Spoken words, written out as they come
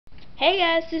Hey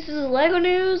guys, this is Lego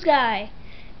News Guy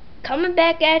coming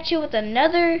back at you with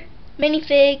another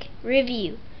minifig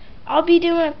review. I'll be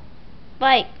doing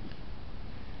like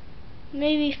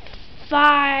maybe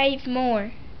 5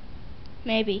 more.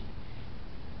 Maybe.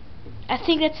 I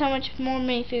think that's how much more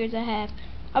minifigures I have.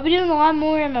 I'll be doing a lot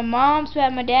more at my mom's, but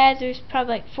at my dad's there's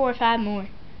probably like 4 or 5 more.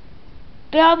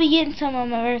 But I'll be getting some on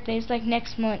my birthday. It's like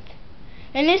next month.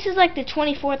 And this is like the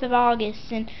 24th of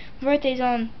August, and my birthday's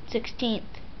on 16th.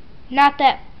 Not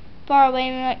that far away,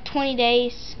 maybe like 20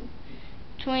 days,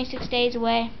 26 days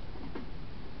away.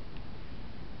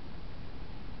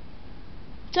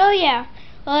 So yeah,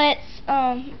 let's,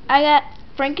 I got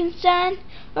Frankenstein,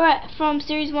 from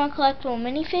Series 1 Collectible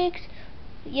Minifigs.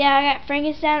 Yeah, I got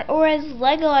Frankenstein, or as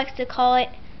Lego likes to call it,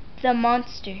 the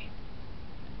monster.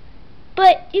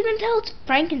 But you can tell it's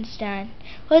Frankenstein.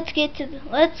 Let's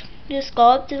just go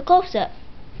up to the close-up.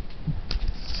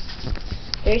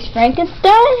 There's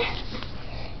Frankenstein,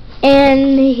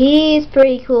 and he's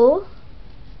pretty cool.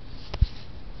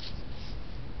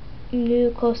 Do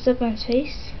a close-up on his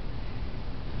face.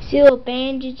 See little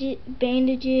bandages.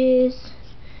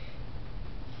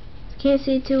 Can't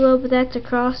see too well, but that's a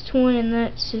crossed one, and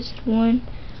that's just one.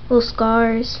 Little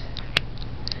scars.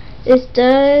 This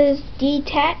does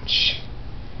detach.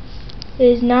 It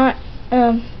is not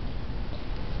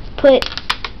put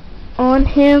on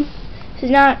him. This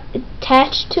is not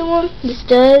attached to him. This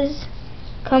does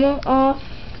come off.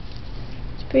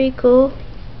 It's pretty cool.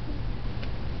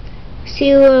 See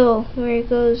a little where it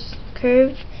goes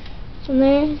curved from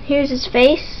there. Here's his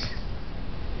face.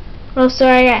 Oh,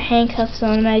 sorry, I got handcuffs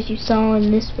on him, as you saw in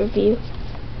this review.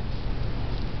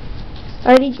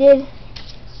 Already did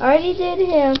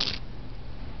him.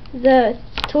 The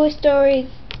Toy Story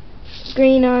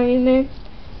Green Army Man.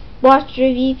 Watch the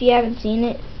review if you haven't seen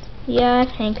it. Yeah, I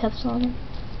have handcuffs on him.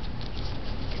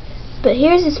 But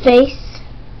here's his face.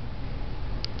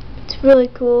 It's really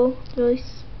cool. Really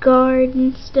scarred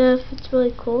and stuff. It's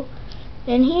really cool.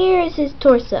 And here's his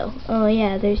torso. Oh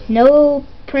yeah, there's no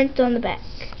print on the back.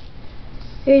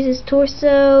 Here's his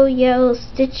torso. Yellow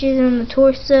stitches on the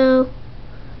torso.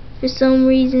 For some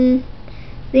reason.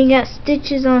 Then got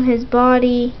stitches on his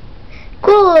body.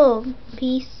 Cool little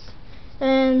piece.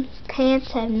 And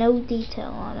pants have no detail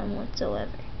on them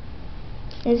whatsoever.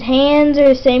 His hands are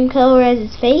the same color as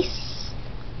his face.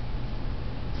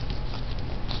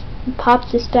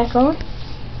 Pop this back on.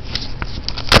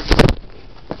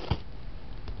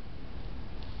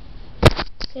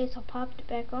 Okay, so I popped it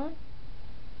back on.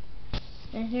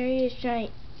 And here he is trying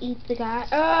to eat the guy.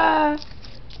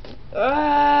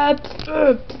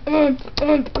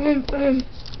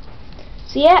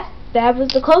 So yeah, that was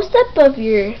the close-up of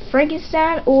your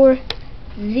Frankenstein or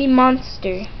the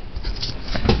monster.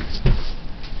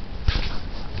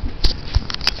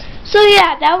 So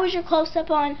yeah, that was your close-up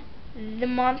on the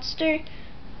monster.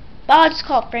 I'll just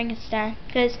call it Frankenstein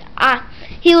because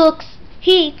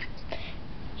he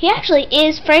actually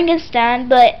is Frankenstein,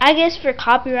 but I guess for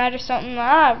copyright or something,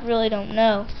 I really don't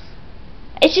know.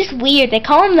 It's just weird. They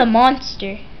call him the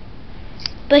monster,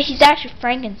 but he's actually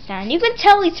Frankenstein. You can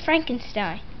tell he's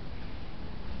Frankenstein.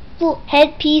 Little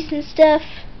headpiece and stuff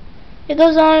that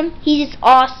goes on him. He's just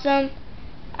awesome.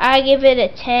 I give it a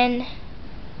 10.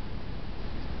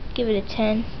 Give it a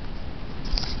 10.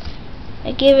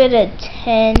 I give it a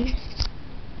 10.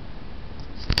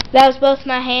 That was both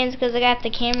my hands because I got the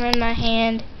camera in my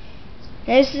hand.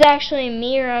 And this is actually a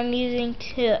mirror I'm using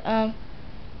to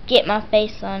get my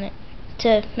face on it,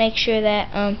 to make sure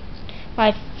that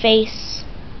my face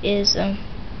is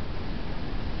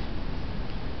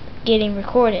getting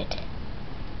recorded.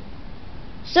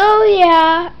 So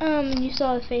yeah, you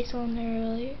saw the face on there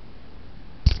earlier.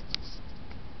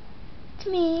 It's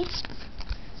me.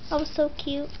 I was so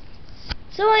cute.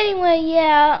 So anyway,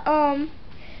 yeah,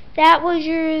 that was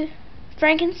your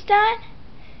Frankenstein.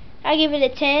 I give it a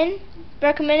 10.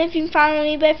 Recommend if you can find it on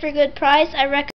eBay for a good price. I recommend